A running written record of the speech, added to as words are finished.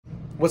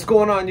What's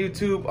going on,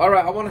 YouTube? All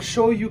right, I want to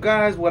show you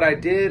guys what I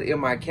did in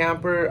my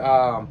camper.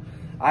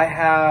 I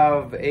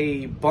have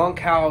a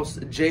bunkhouse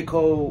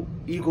Jayco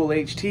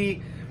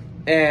HT,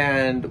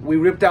 and we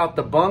ripped out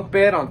the bunk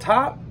bed on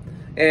top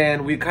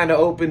and we kind of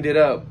opened it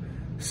up.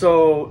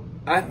 So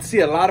I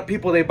see a lot of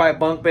people, they buy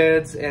bunk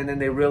beds and then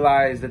they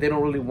realize that they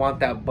don't really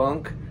want that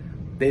bunk.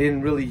 They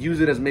didn't really use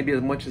it as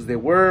much as they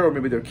were, or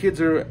maybe their kids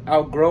are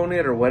outgrown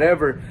it or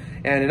whatever.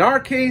 And in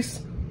our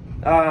case,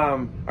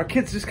 our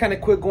kids just kind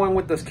of quit going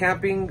with us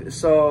camping,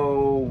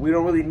 so we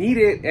don't really need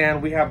it, and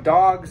we have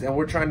dogs and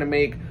we're trying to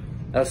make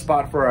a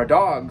spot for our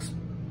dogs.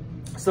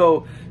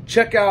 So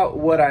check out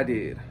what I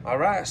did. All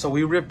right, so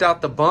we ripped out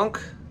the bunk.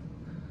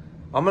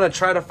 I'm gonna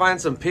try to find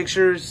some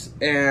pictures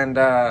and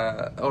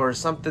or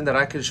something that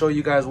I could show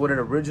you guys what it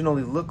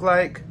originally looked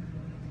like,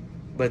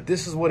 but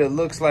this is what it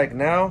looks like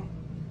now.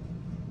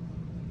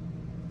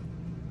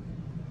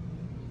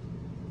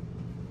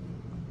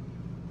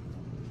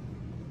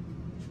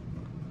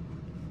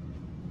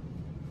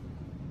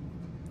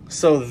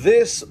 So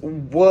this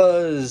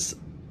was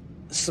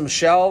some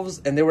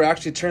shelves, and they were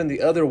actually turned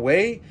the other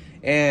way,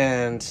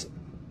 and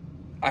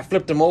I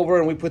flipped them over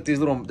and we put these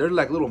little, they're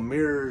like little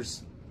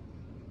mirrors.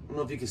 I don't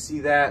know if you can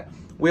see that.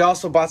 We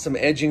also bought some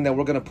edging that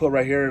we're gonna put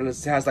right here.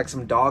 It has like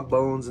some dog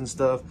bones and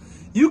stuff.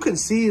 You can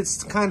see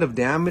it's kind of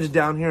damaged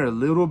down here a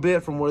little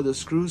bit from where the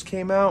screws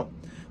came out,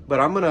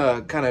 but I'm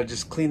gonna kind of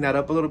just clean that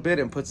up a little bit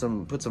and put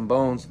some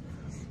bones.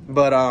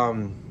 But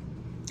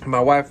my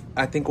wife,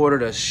 I think,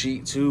 ordered a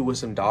sheet too with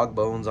some dog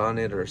bones on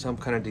it or some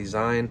kind of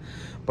design.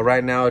 But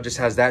right now it just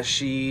has that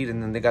sheet,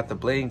 and then they got the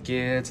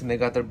blankets and they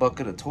got their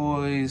bucket of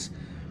toys.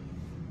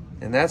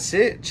 And that's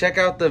it. Check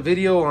out the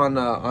video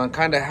on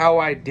kind of how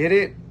I did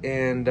it,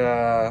 and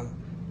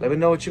let me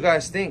know what you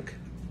guys think.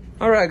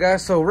 All right,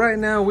 guys, so right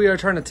now we are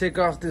trying to take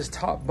off this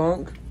top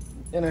bunk,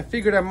 and I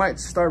figured I might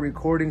start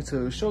recording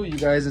to show you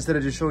guys instead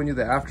of just showing you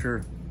the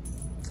after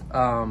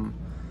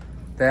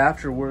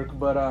work.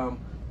 But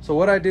so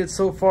what I did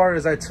so far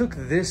is I took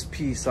this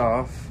piece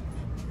off,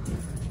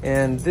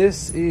 and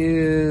this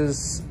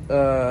is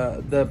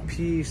the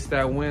piece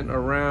that went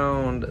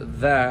around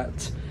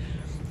that,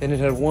 and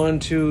it had 1,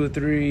 2,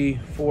 3,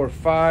 4,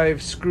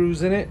 5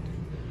 screws in it,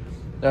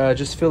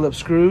 just Phillips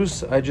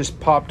screws. I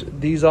just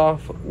popped these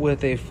off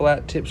with a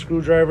flat tip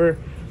screwdriver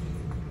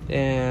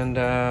and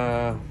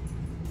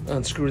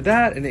unscrewed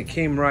that, and it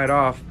came right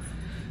off.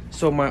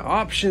 So my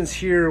options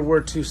here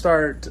were to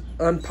start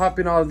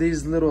unpopping all of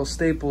these little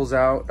staples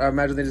out. I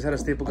imagine they just had a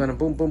staple gun and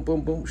boom, boom,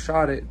 boom, boom,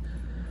 shot it.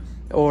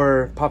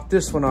 Or pop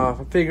this one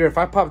off. I figure if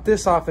I pop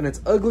this off and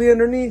it's ugly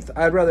underneath,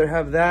 I'd rather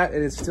have that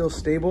and it's still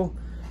stable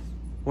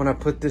when I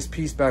put this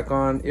piece back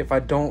on if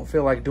I don't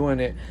feel like doing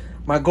it.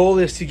 My goal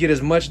is to get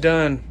as much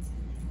done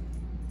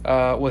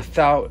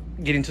without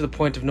getting to the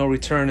point of no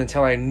return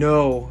until I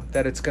know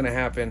that it's gonna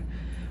happen.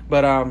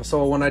 But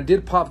so when I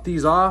did pop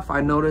these off, I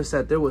noticed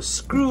that there was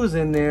screws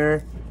in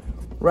there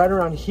right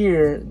around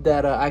here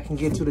that I can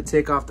get to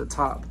take off the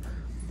top.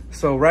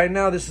 So right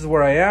now, this is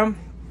where I am.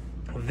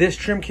 This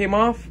trim came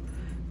off,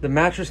 the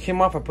mattress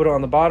came off, I put it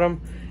on the bottom,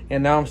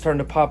 and now I'm starting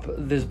to pop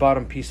this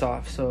bottom piece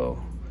off. So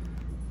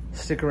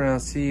stick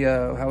around, see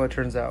how it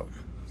turns out.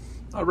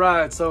 All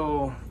right,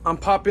 so I'm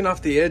popping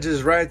off the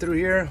edges right through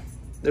here.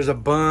 There's a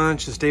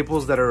bunch of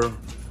staples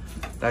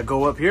that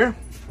go up here.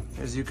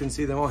 As you can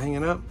see, them all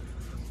hanging up.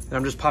 And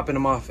I'm just popping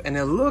them off, and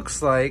it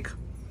looks like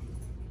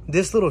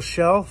this little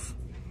shelf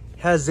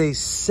has a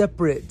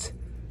separate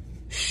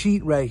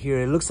sheet right here.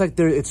 It looks like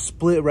it's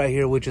split right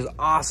here, which is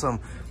awesome,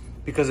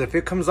 because if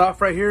it comes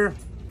off right here,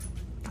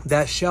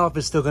 that shelf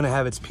is still gonna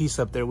have its piece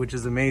up there, which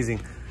is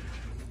amazing.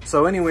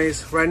 So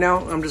anyways, right now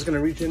I'm just gonna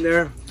reach in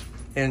there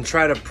and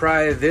try to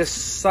pry this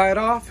side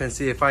off and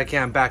see if I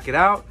can't back it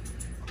out,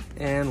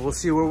 and we'll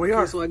see where we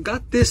are. So I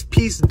got this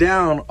piece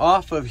down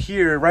off of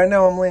here. Right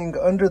now I'm laying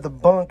under the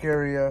bunk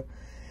area,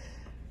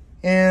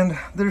 and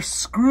there's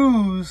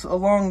screws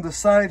along the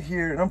side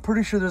here, and I'm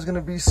pretty sure there's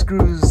gonna be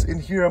screws in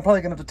here. I'm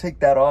probably gonna have to take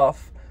that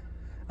off.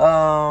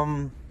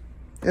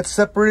 It's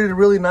separated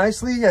really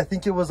nicely. I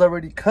think it was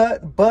already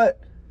cut, but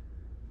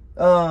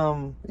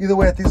either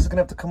way, I think it's gonna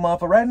have to come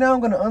off. But right now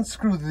I'm gonna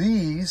unscrew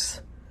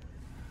these.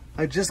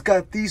 I just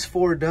got these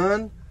 4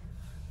 done,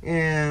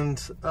 and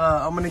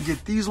I'm gonna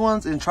get these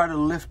ones and try to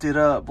lift it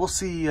up. We'll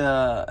see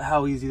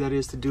how easy that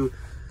is to do.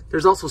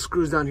 There's also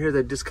screws down here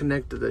that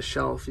disconnect to the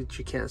shelf that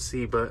you can't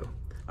see, but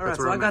all right,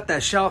 so I got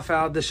that shelf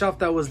out. The shelf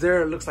that was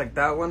there, it looks like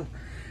that one.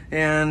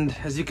 And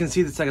as you can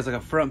see, it's like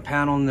a front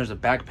panel and there's a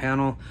back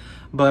panel.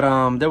 But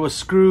there was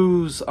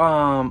screws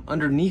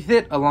underneath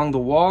it along the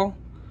wall.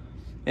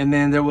 And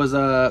then there was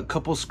a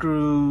couple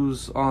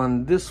screws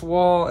on this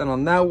wall and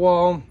on that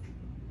wall.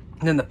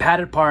 And then the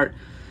padded part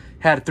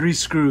had 3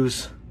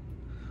 screws.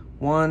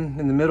 1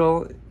 in the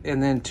middle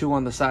and then 2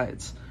 on the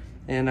sides.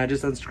 And I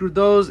just unscrewed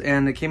those,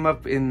 and it came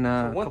up in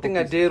one thing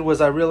I did was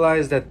I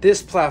realized that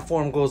this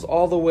platform goes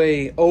all the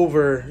way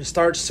over,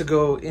 starts to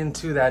go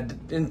into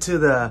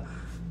the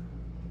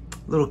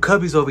little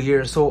cubbies over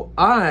here. So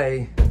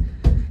I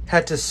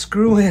had to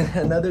screw in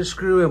another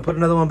screw and put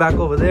another one back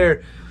over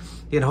there.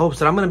 in hopes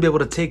that I'm gonna be able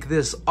to take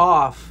this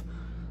off.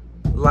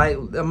 Like,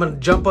 I'm gonna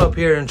jump up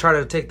here and try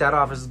to take that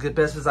off as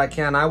best as I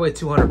can. I weigh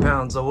 200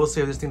 pounds, so we'll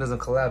see if this thing doesn't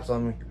collapse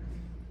on me.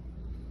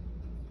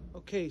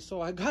 Okay,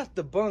 so I got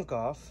the bunk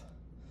off,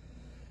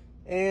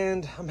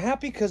 and I'm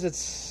happy because it's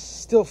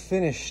still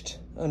finished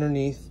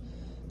underneath.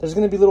 There's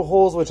gonna be little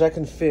holes which I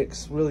can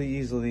fix really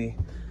easily,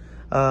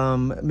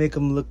 make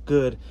them look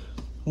good.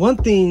 One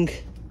thing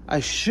I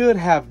should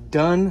have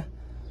done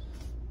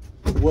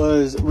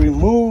was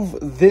remove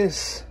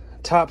this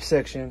top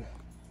section.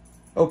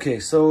 Okay,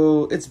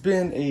 so it's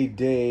been a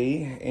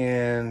day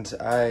and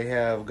I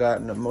have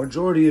gotten a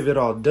majority of it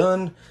all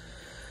done.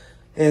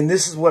 And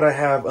this is what I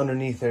have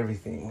underneath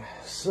everything.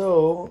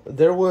 So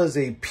there was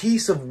a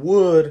piece of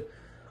wood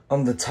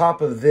on the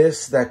top of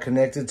this that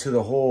connected to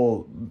the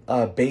whole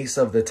base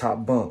of the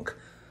top bunk.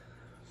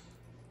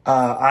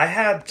 I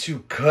had to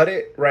cut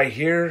it right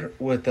here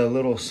with a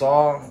little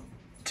saw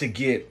to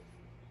get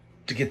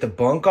the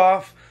bunk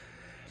off.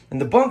 And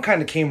the bunk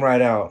kind of came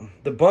right out.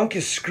 The bunk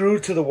is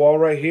screwed to the wall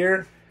right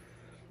here,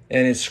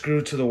 and it's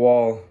screwed to the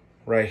wall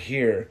right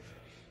here.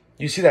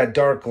 You see that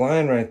dark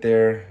line right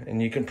there,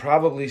 and you can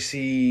probably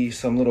see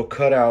some little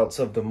cutouts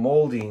of the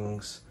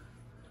moldings.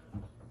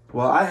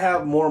 Well, I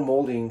have more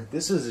molding.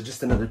 This is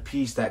just another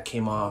piece that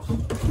came off.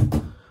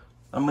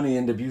 I'm gonna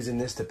end up using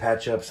this to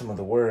patch up some of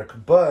the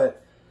work,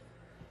 but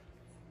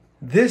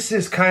this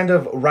is kind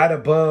of right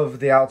above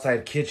the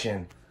outside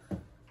kitchen.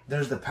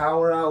 There's the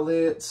power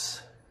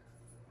outlets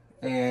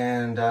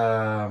and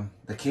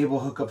the cable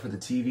hookup for the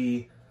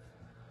TV.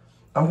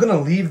 I'm gonna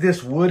leave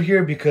this wood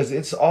here because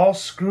it's all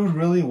screwed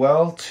really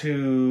well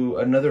to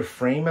another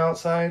frame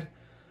outside.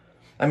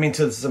 I mean,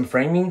 to some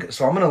framing.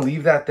 So I'm gonna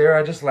leave that there.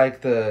 I just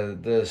like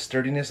the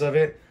sturdiness of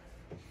it.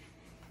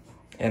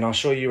 And I'll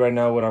show you right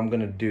now what I'm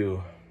gonna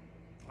do.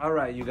 All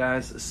right, you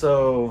guys.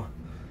 So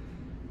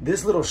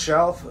this little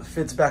shelf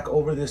fits back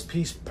over this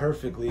piece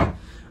perfectly.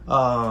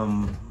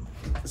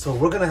 So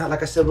we're gonna have,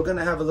 like I said, we're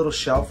gonna have a little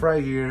shelf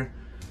right here.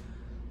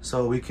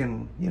 So we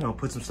can, you know,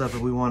 put some stuff if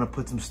we want to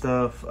put some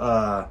stuff.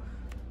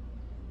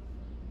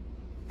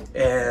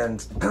 And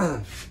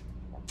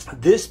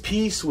this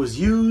piece was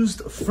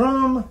used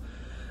from,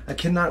 I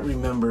cannot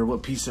remember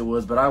what piece it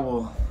was, but I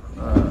will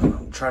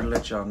try to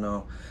let y'all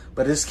know.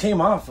 But this came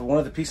off, one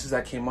of the pieces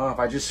that came off.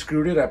 I just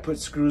screwed it. I put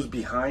screws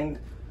behind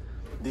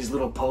these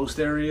little post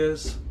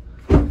areas.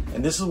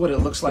 And this is what it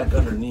looks like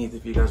underneath,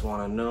 if you guys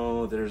want to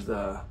know. There's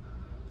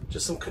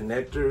just some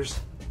connectors.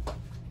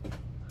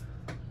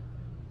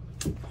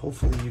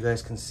 Hopefully you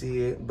guys can see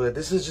it, but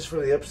this is just for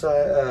the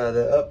upside,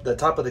 the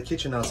top of the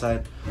kitchen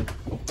outside.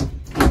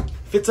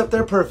 Fits up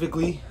there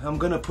perfectly. I'm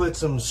gonna put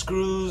some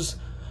screws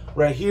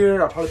right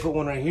here. I'll probably put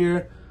one right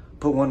here,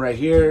 put one right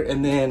here,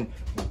 and then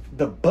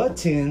the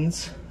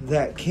buttons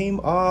that came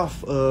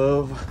off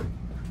of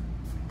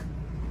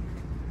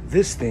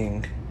this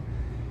thing,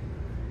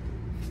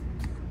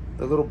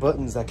 the little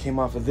buttons that came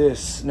off of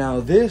this. Now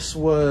this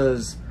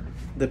was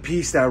the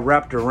piece that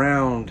wrapped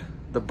around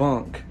the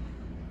bunk.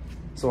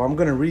 So I'm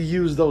gonna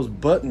reuse those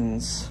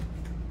buttons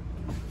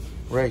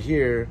right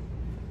here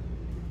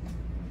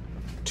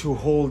to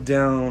hold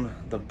down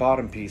the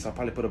bottom piece. I'll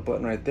probably put a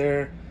button right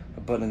there,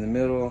 a button in the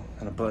middle,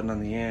 and a button on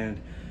the end.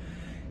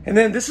 And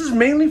then this is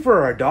mainly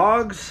for our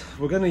dogs.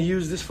 We're gonna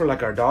use this for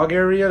like our dog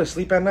area to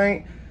sleep at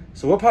night.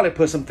 So we'll probably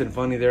put something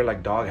funny there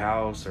like dog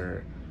house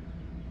or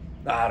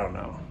I don't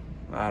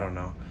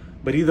know.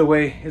 But either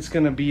way, it's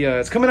gonna be,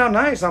 it's coming out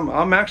nice.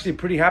 I'm actually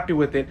pretty happy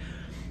with it.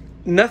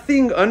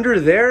 Nothing under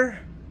there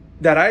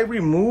that I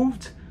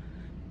removed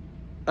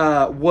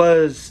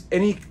was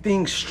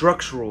anything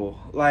structural,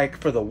 like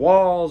for the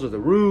walls or the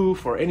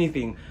roof or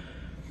anything.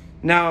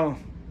 Now,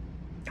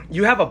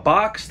 you have a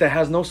box that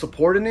has no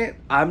support in it.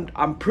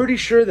 I'm pretty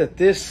sure that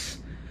this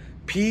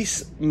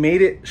piece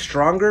made it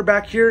stronger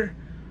back here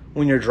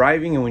when you're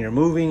driving and when you're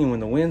moving and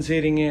when the wind's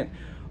hitting it.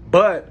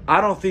 But I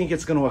don't think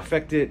it's gonna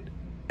affect it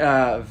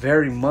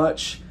very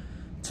much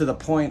to the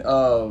point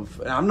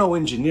of, I'm no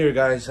engineer,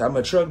 guys. I'm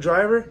a truck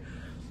driver.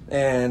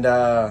 And,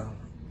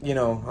 you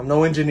know, I'm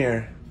no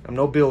engineer, I'm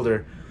no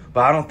builder,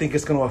 but I don't think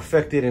it's going to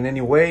affect it in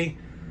any way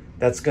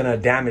that's going to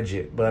damage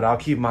it. But I'll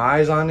keep my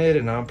eyes on it,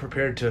 and I'm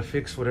prepared to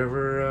fix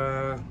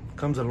whatever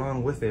comes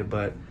along with it.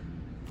 But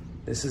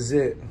this is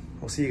it.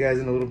 We'll see you guys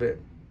in a little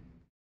bit.